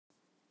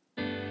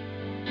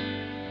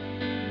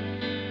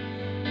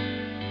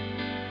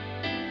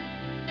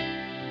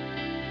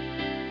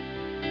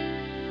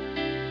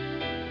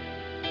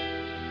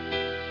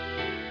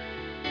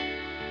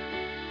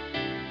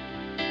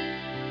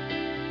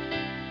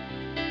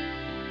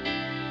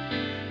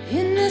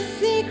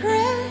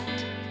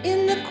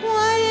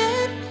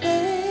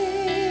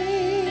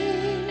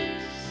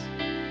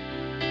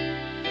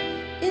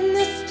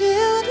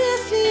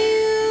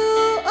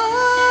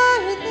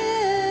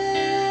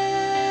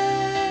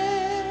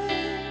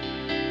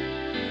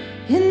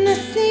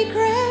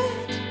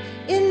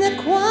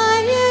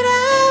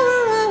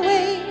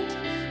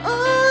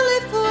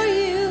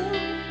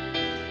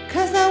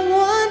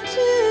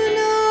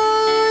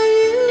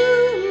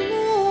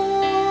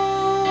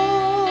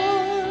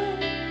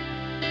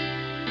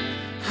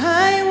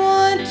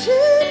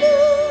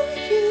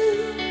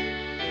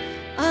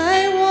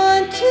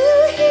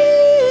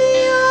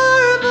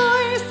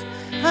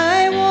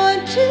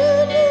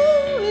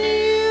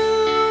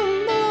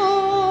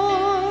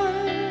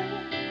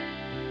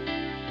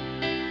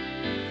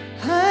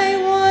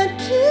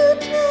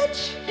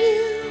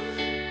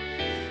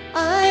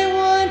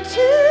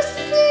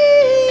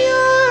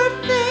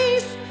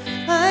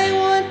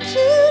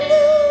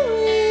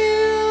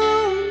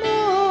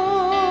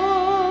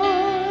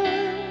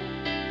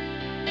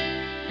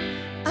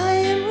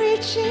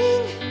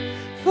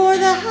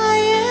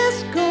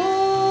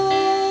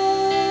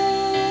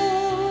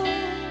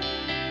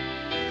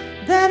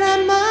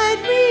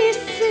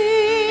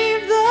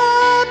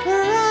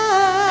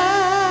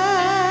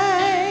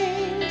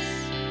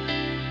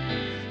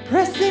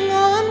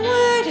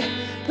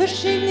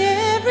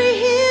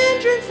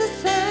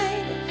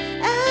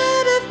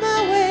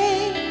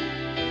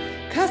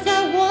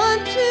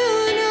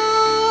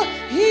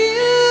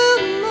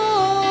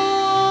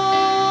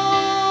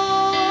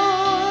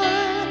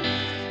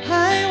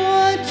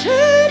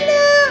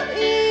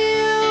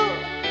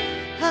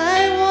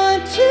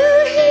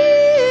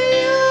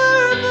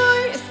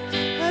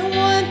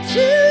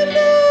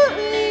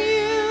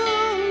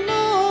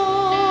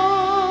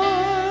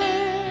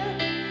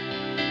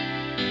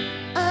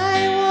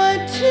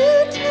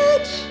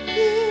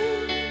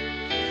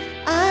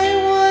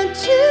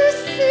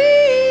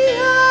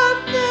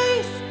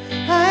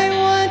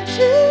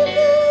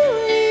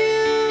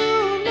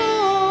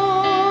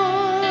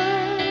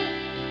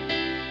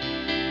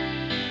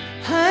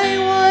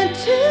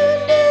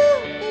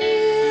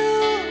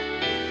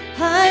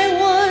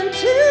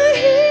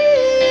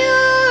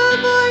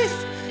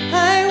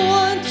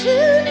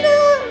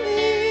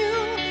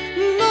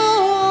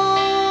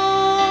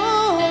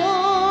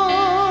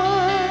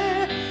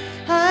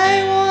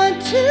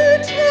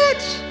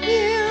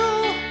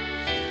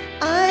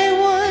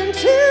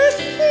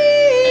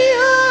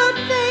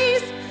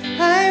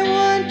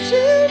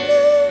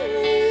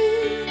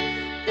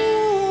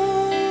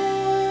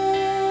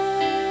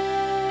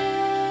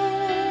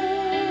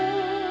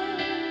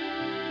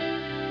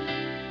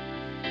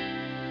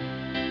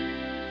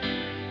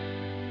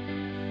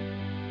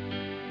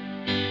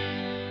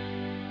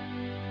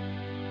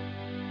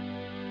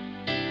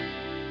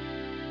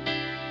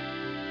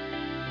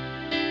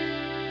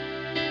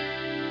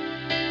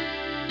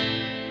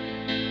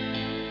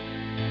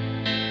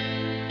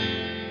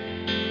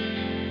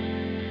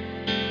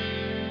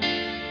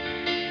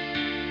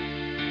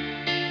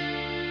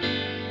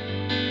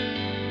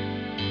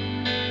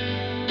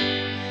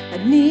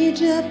need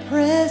your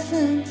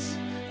presence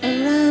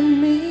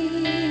around me.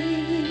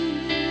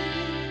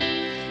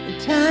 In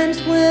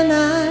times when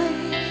I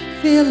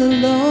feel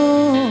alone,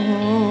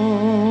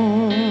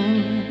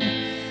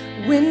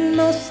 when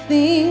most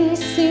things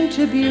seem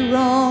to be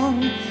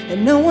wrong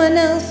and no one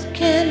else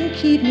can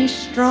keep me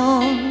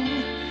strong,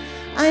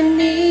 I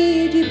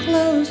need you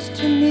close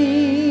to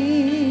me.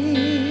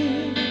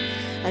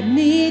 I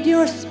need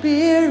your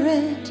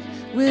spirit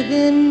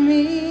within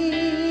me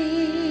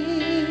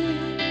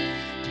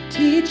to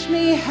teach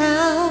me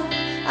how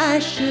I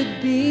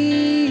should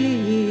be.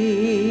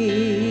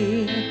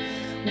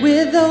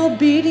 With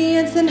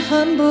obedience and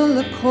humble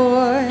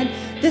accord,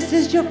 this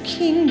is your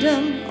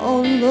kingdom,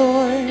 oh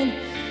Lord.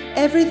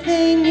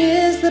 Everything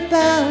is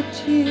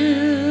about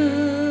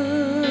you.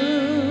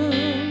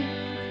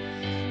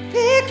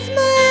 Fix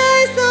my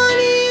eyes on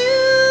you,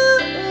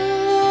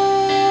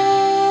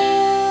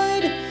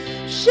 Lord.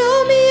 Show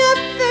me your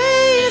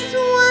face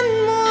one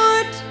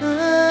more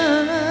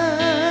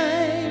time.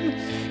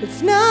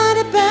 It's not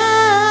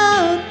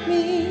about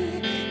me,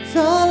 it's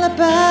all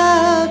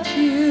about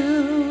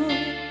you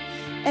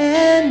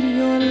and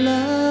your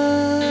love.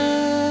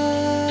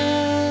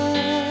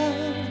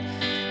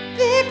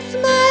 Fix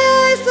my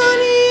eyes on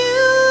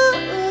you,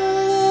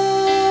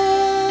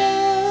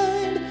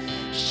 Lord.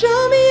 Show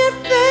me your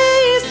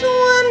face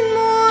one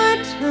more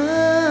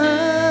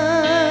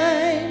time.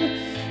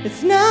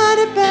 It's not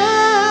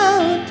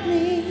about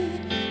me,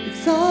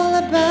 it's all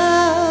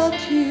about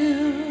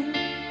you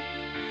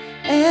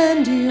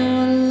and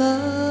your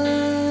love.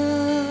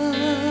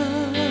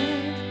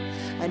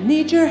 I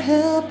need your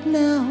help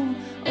now,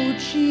 oh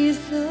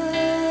Jesus.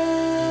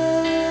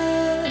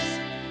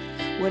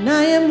 When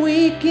I am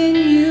weak in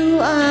you,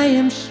 I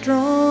am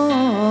strong.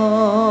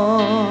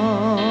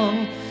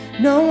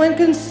 No one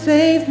can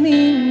save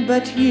me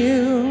but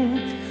you.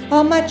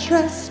 All my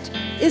trust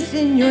is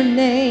in your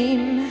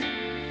name.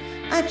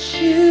 I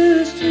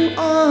choose to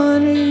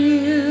honor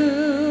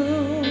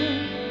you.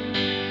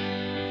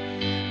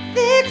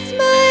 Fix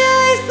my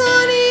eyes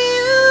on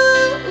you,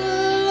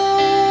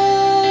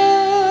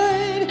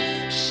 Lord.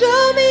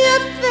 Show me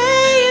your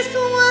face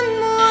one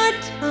more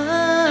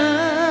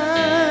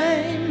time.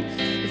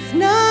 It's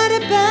not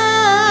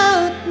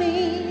about me,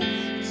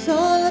 it's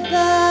all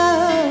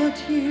about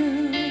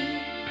you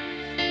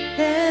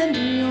and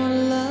your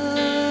love.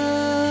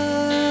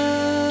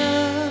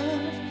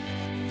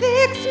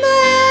 Fix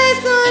my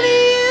eyes on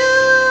you,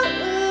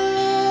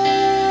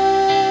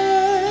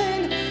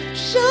 Lord.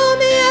 Show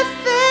me your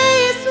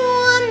face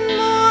one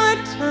more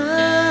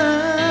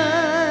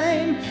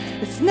time.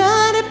 It's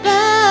not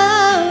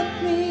about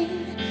me,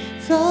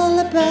 it's all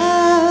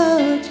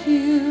about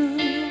you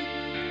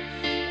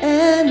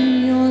and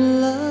your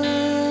love.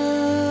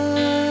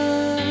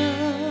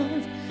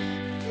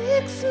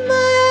 Fix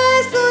my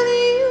eyes on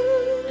you,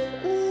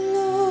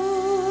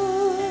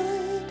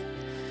 Lord.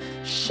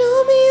 Show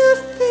me your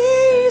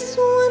face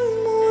one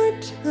more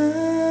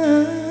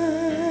time.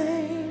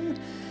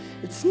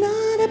 It's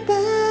not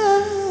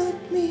about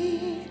me,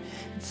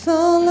 it's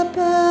all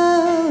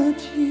about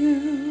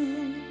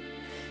you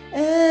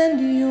and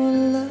your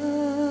love.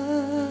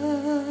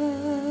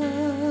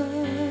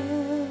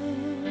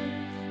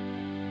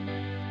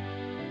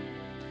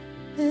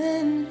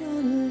 And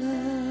your love.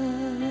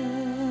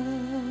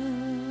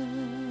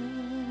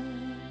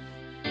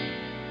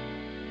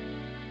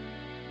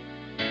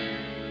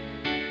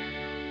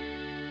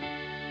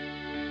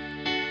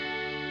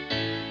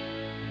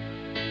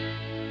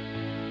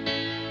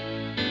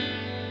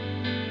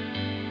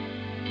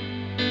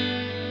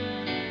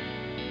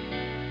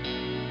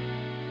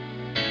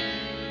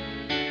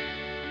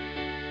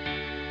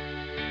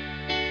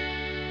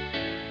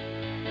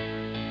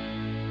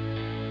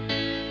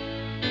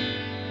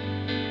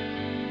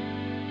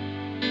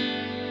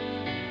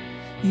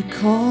 You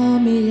call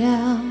me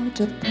out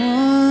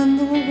upon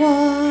the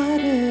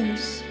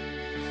waters,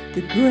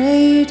 the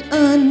great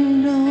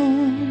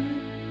unknown,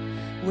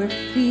 where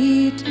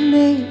feet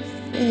may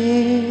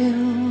fail.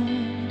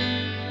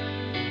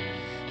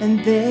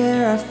 And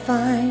there I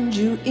find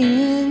you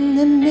in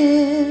the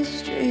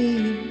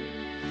mystery,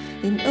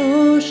 in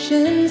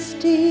oceans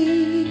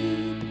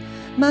deep,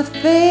 my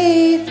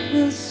faith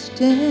will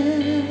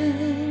stand.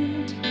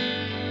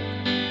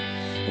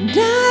 And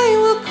I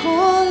will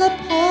call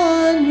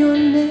upon your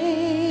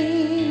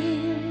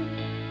name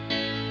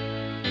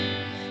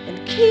and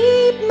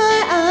keep my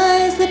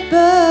eyes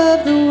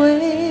above the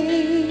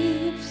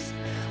waves.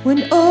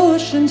 When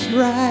oceans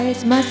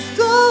rise, my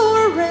soul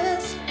will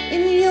rest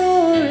in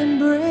your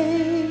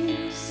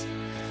embrace.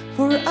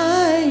 For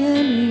I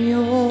am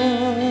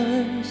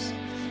yours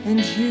and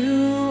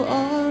you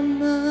are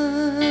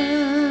mine.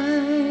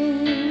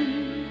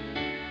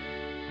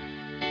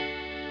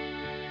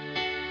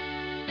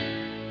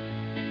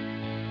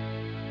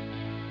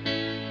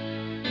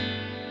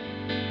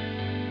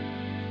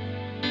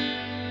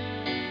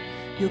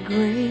 Your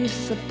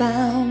grace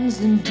abounds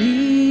in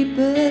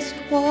deepest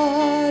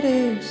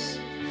waters.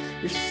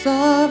 Your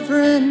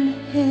sovereign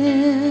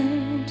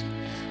hand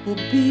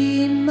will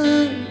be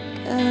my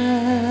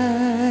guide.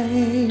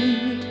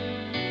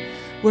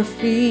 where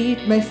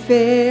feet may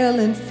fail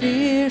and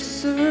fear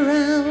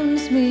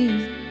surrounds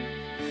me.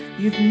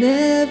 You've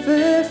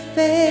never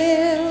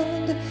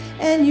failed,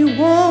 and you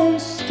won't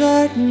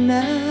start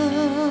now.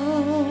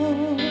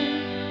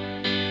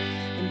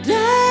 And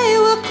I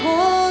will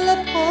call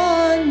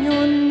upon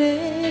your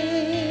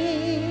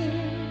name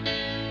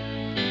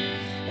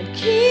and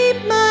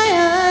keep my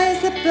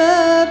eyes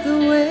above the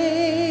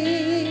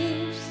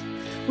waves.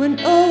 When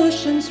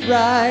oceans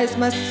rise,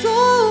 my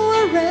soul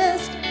will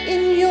rest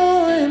in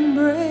your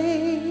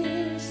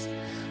embrace.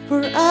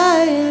 For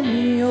I am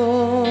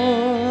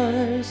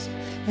yours,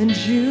 and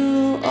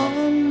you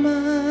are mine.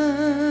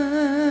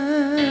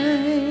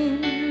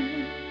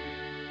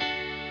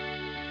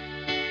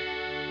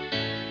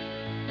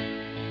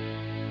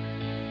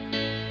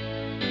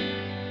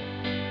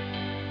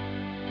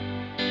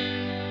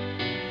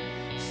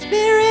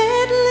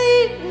 Spirit,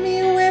 lead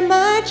me where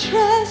my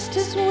trust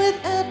is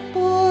without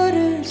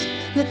borders.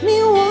 Let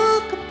me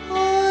walk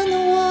upon the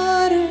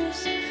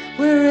waters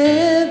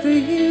wherever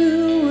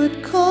you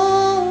would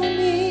call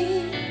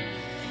me.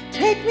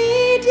 Take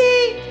me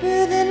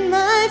deeper than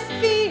my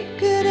feet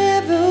could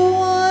ever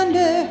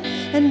wander,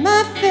 and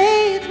my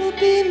faith will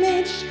be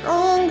made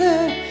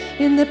stronger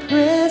in the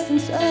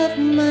presence of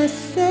my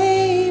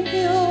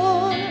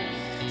Savior.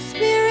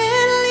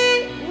 Spirit,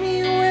 lead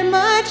me where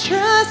my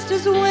trust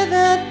is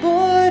without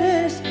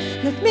borders.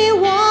 Let me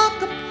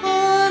walk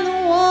upon the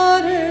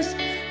waters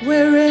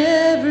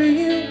wherever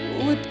you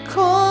would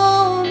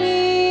call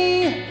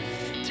me.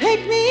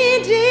 Take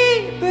me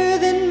deeper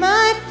than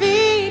my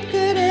feet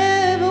could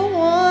ever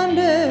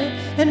wander,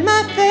 and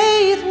my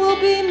faith will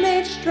be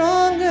made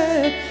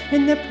stronger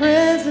in the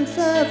presence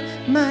of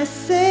my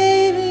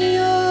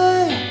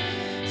Savior.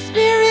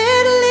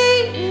 Spirit,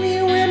 lead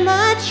me where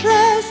my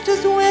trust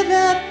is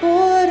without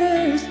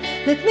borders.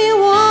 Let me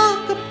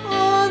walk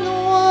upon the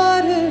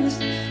waters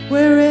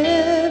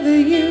wherever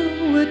you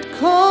would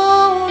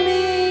call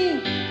me.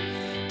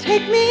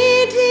 Take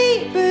me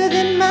deeper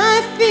than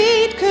my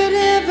feet could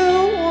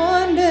ever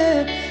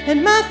wander,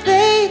 and my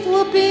faith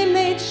will be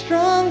made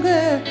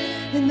stronger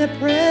in the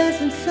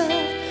presence of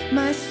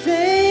my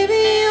Savior.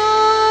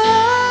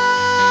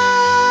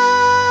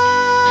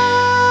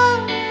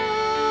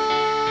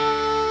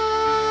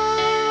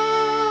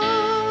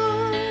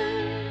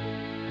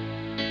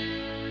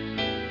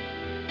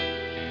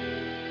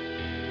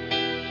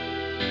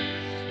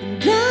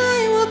 And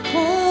I will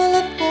call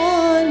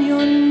upon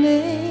your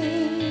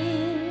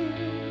name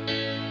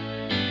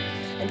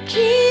and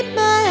keep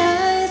my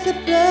eyes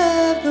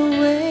above the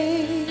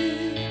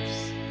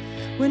waves.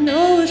 When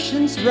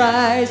oceans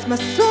rise, my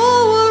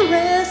soul will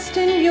rest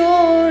in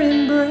your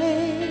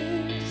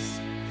embrace.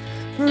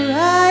 For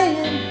I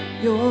am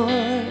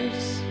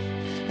yours,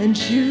 and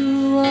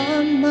you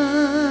are mine.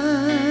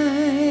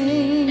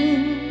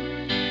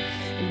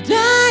 And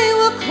I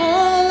will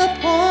call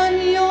upon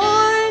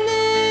your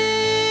name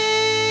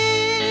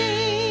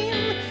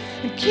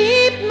and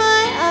keep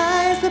my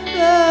eyes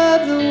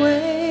above the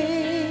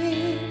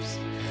waves.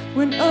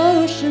 When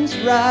oceans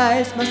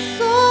rise, my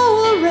soul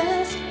will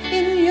rest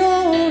in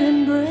your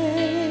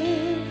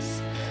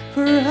embrace.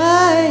 For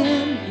I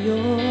am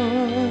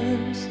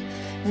yours,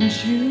 and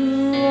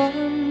you